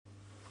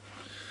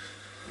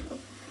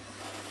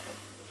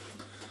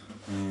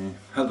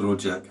Hit the road,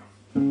 Jack.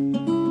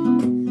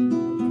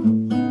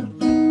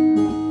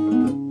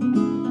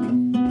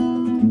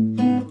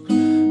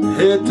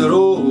 Hit the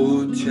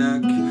road,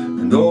 Jack,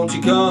 and don't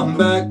you come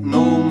back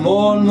no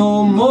more,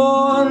 no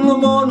more, no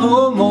more,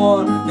 no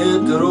more.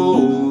 Hit the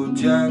road,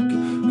 Jack,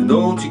 and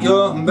don't you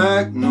come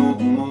back no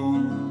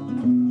more.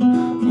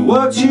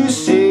 What you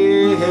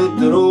say, hit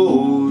the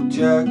road,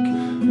 Jack,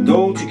 and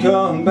don't you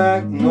come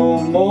back no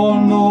more,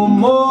 no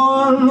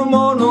more, no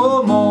more,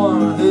 no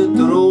more. Hit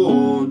the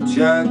road,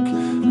 Jack,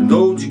 and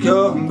don't you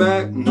come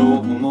back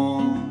no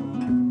more.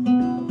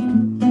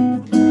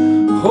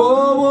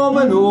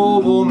 Oh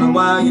woman,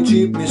 why you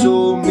treat me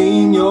so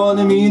mean? You're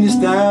the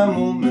meanest damn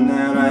woman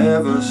that I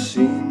ever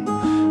seen.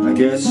 I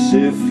guess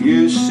if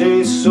you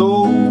say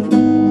so,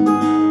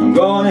 I'm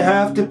gonna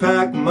have to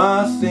pack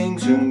my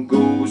things and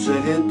go. So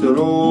hit the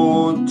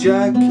road,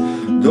 Jack,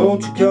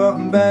 don't you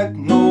come back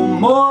no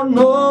more,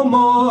 no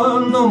more,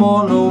 no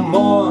more, no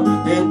more.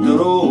 Hit the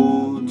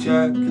road,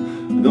 Jack,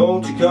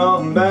 don't you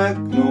come back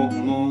no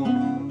more.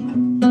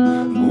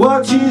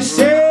 What you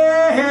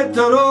say, hit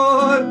the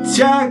road,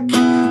 Jack,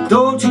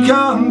 don't you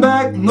come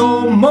back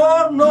no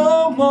more,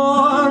 no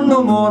more,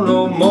 no more,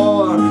 no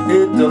more.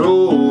 Hit the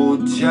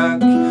road, Jack,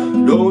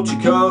 don't you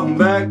come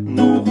back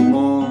no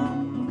more.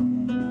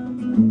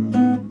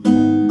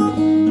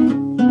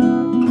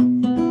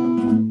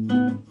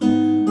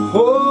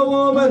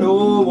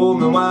 Oh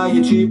woman, why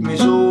you treat me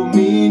so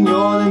mean?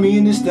 You're the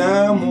meanest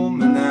damn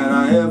woman that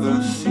I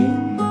ever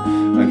seen.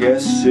 I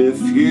guess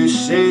if you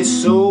say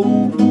so,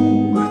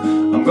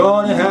 I'm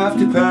gonna have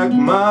to pack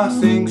my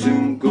things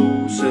and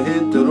go. So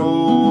hit the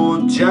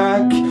road,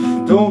 Jack,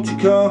 don't you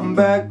come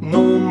back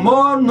no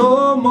more,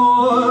 no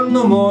more,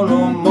 no more,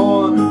 no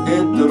more.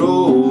 Hit the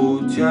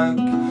road, Jack,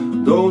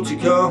 don't you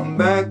come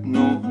back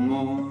no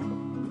more.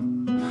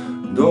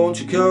 Don't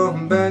you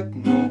come back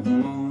no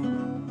more.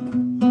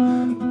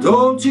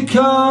 Don't you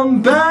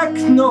come back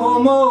no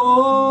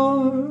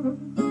more.